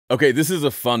Okay, this is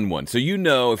a fun one. So you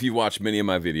know, if you watch many of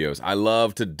my videos, I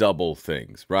love to double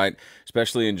things, right?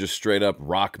 Especially in just straight up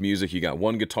rock music. You got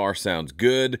one guitar sounds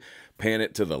good, pan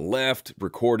it to the left,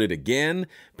 record it again,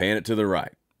 pan it to the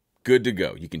right. Good to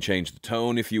go. You can change the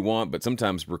tone if you want, but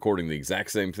sometimes recording the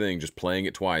exact same thing, just playing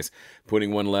it twice,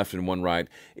 putting one left and one right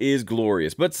is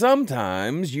glorious. But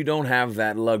sometimes you don't have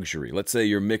that luxury. Let's say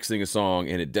you're mixing a song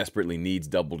and it desperately needs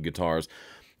doubled guitars,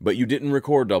 but you didn't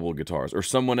record double guitars, or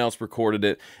someone else recorded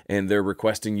it and they're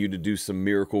requesting you to do some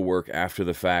miracle work after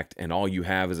the fact, and all you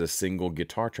have is a single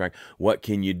guitar track. What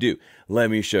can you do? Let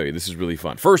me show you. This is really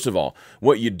fun. First of all,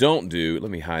 what you don't do,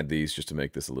 let me hide these just to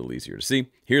make this a little easier to see.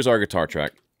 Here's our guitar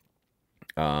track.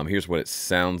 Here's what it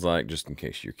sounds like, just in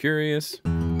case you're curious.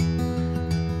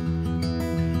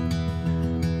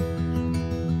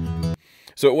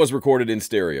 So it was recorded in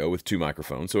stereo with 2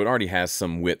 microphones, so it already has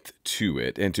some width to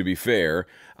it. And to be fair,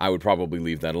 I would probably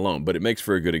leave that alone, but it makes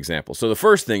for a good example. So the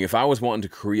first thing, if I was wanting to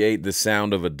create the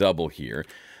sound of a double here,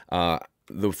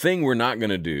 the thing we're not going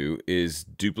to do is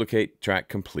duplicate track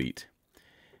complete,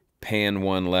 pan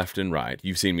one left and right.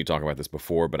 You've seen me talk about this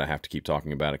before, but I have to keep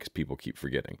talking about it because people keep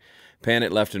forgetting. Pan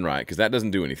it left and right, because that doesn't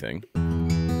do anything.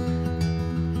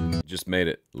 Just made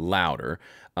it louder.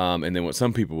 And then what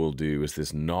some people will do is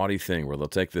this naughty thing where they'll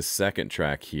take this second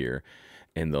track here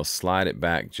and they'll slide it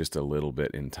back just a little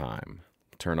bit in time.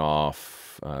 Turn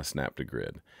off snap to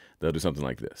grid. They'll do something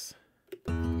like this.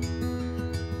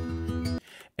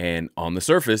 And on the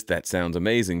surface, that sounds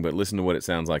amazing, but listen to what it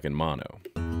sounds like in mono.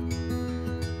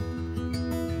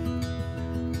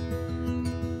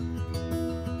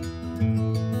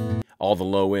 All the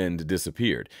low end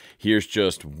disappeared. Here's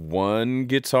just one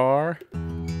guitar.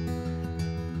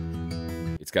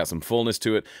 It's got some fullness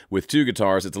to it. With 2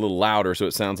 guitars, it's a little louder, so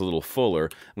it sounds a little fuller.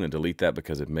 I'm going to delete that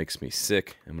because it makes me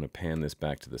sick. I'm going to pan this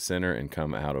back to the center and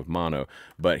come out of mono.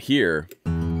 But here,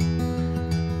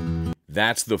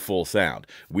 that's the full sound.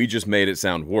 We just made it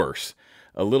sound worse.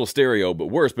 A little stereo, but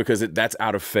worse because that's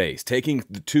out of phase. Taking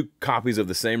the 2 copies of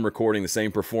the same recording, the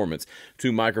same performance,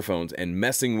 2 microphones, and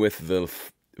messing with the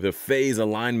phase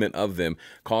alignment of them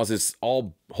causes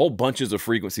whole bunches of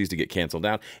frequencies to get canceled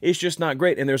out. It's just not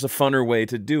great, and there's a funner way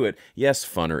to do it. Yes,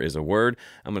 funner is a word.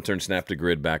 I'm going to turn snap to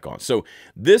grid back on. So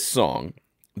this song,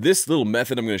 this little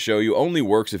method I'm going to show you only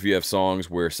works if you have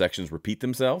songs where sections repeat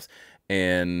themselves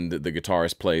and the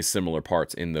guitarist plays similar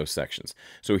parts in those sections.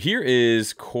 So here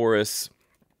is chorus,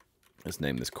 let's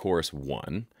name this chorus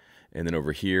 1, and then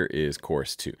over here is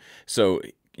chorus 2. So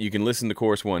you can listen to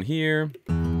chorus 1 here.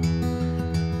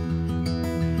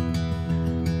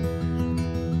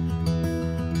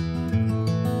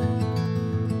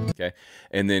 Okay.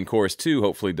 And then chorus 2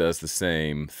 hopefully does the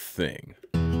same thing.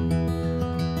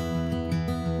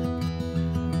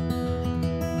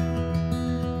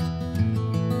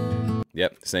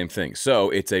 Yep, same thing.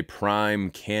 So it's a prime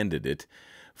candidate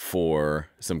for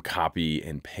some copy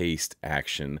and paste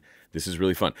action. This is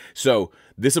really fun. So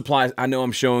this applies, I know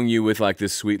I'm showing you with like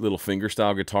this sweet little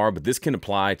fingerstyle guitar, but this can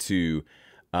apply to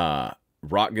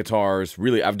rock guitars.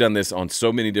 Really, I've done this on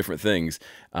so many different things.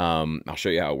 I'll show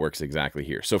you how it works exactly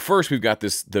here. So first we've got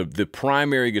this, the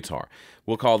primary guitar.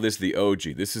 We'll call this the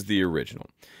OG. This is the original.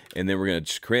 And then we're going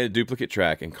to create a duplicate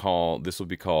track and this will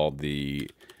be called the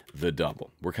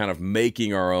double. We're kind of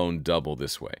making our own double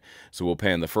this way. So we'll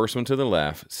pan the first one to the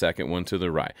left, second one to the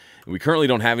right. And we currently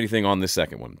don't have anything on this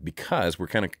second one because we're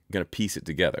kind of going to piece it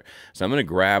together. So I'm going to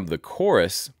grab the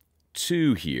chorus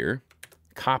 2 here,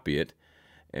 copy it,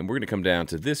 and we're going to come down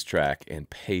to this track and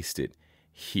paste it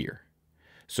here.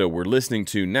 So we're listening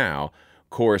to now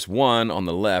chorus 1 on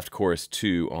the left, chorus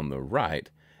 2 on the right,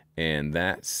 and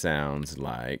that sounds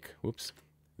like, whoops,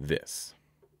 this.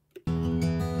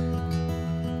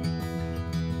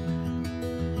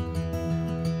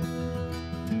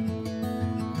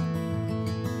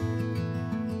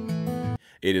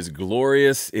 It is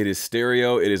glorious, it is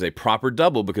stereo, it is a proper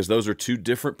double because those are 2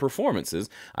 different performances.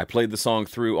 I played the song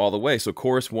through all the way, so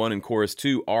chorus 1 and chorus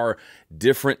 2 are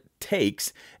different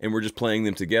takes, and we're just playing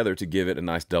them together to give it a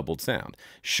nice doubled sound.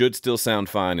 Should still sound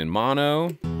fine in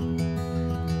mono.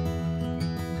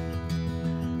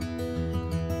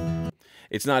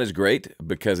 It's not as great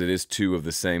because it is 2 of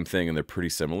the same thing and they're pretty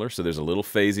similar, so there's a little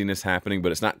phasiness happening, but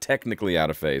it's not technically out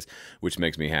of phase, which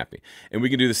makes me happy. And we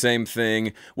can do the same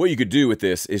thing. What you could do with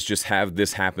this is just have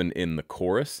this happen in the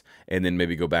chorus and then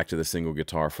maybe go back to the single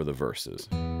guitar for the verses.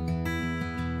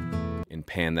 And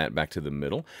pan that back to the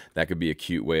middle. That could be a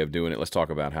cute way of doing it. Let's talk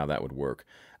about how that would work.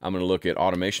 I'm going to look at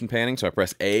automation panning, so I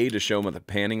press A to show me the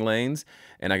panning lanes,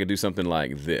 and I could do something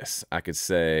like this. I could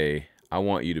say, I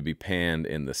want you to be panned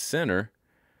in the center,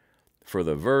 for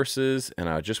the verses, and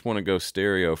I just want to go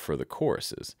stereo for the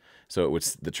choruses. So it would,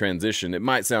 the transition, it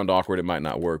might sound awkward, it might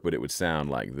not work, but it would sound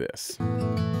like this.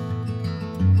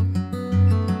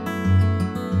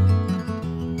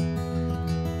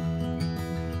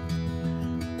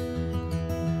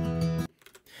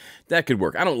 That could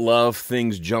work. I don't love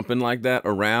things jumping like that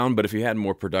around, but if you had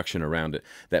more production around it,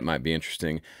 that might be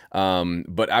interesting.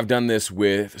 But I've done this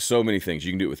with so many things.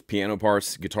 You can do it with piano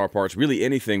parts, guitar parts, really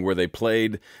anything where they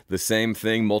played the same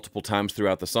thing multiple times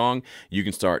throughout the song. You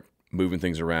can start moving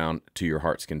things around to your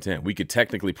heart's content. We could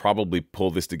technically probably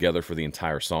pull this together for the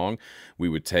entire song. We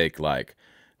would take like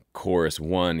chorus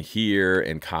 1 here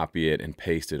and copy it and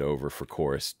paste it over for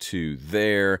chorus 2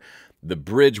 there. The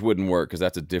bridge wouldn't work because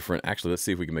that's a different... Actually, let's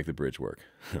see if we can make the bridge work.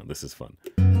 This is fun.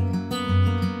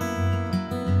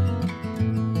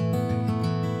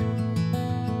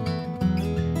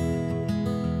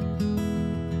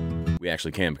 We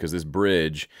actually can, because this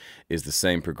bridge is the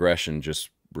same progression,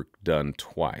 just done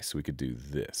twice. We could do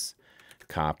this.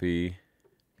 Copy,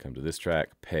 come to this track,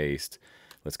 paste.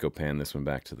 Let's go pan this one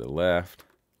back to the left.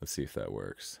 Let's see if that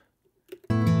works.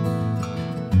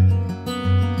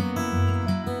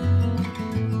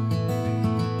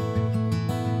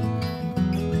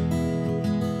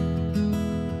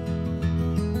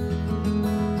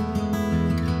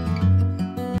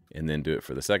 And then do it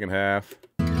for the second half.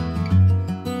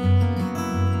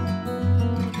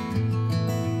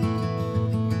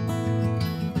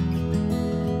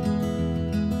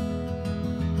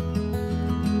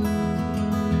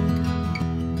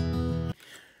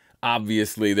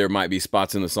 Obviously, there might be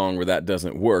spots in the song where that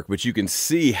doesn't work, but you can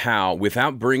see how,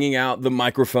 without bringing out the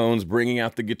microphones, bringing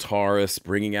out the guitarists,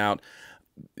 bringing out,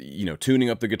 you know, tuning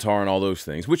up the guitar and all those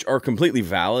things, which are completely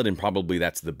valid, and probably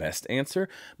that's the best answer.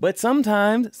 But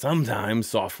sometimes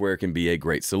software can be a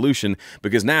great solution,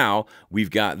 because now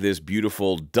we've got this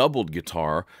beautiful doubled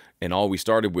guitar, and all we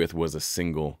started with was a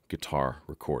single guitar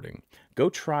recording. Go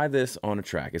try this on a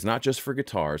track. It's not just for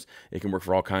guitars. It can work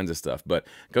for all kinds of stuff, but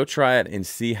go try it and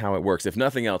see how it works. If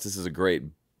nothing else, this is a great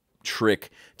trick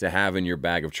to have in your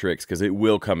bag of tricks, because it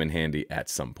will come in handy at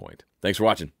some point. Thanks for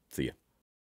watching. See ya.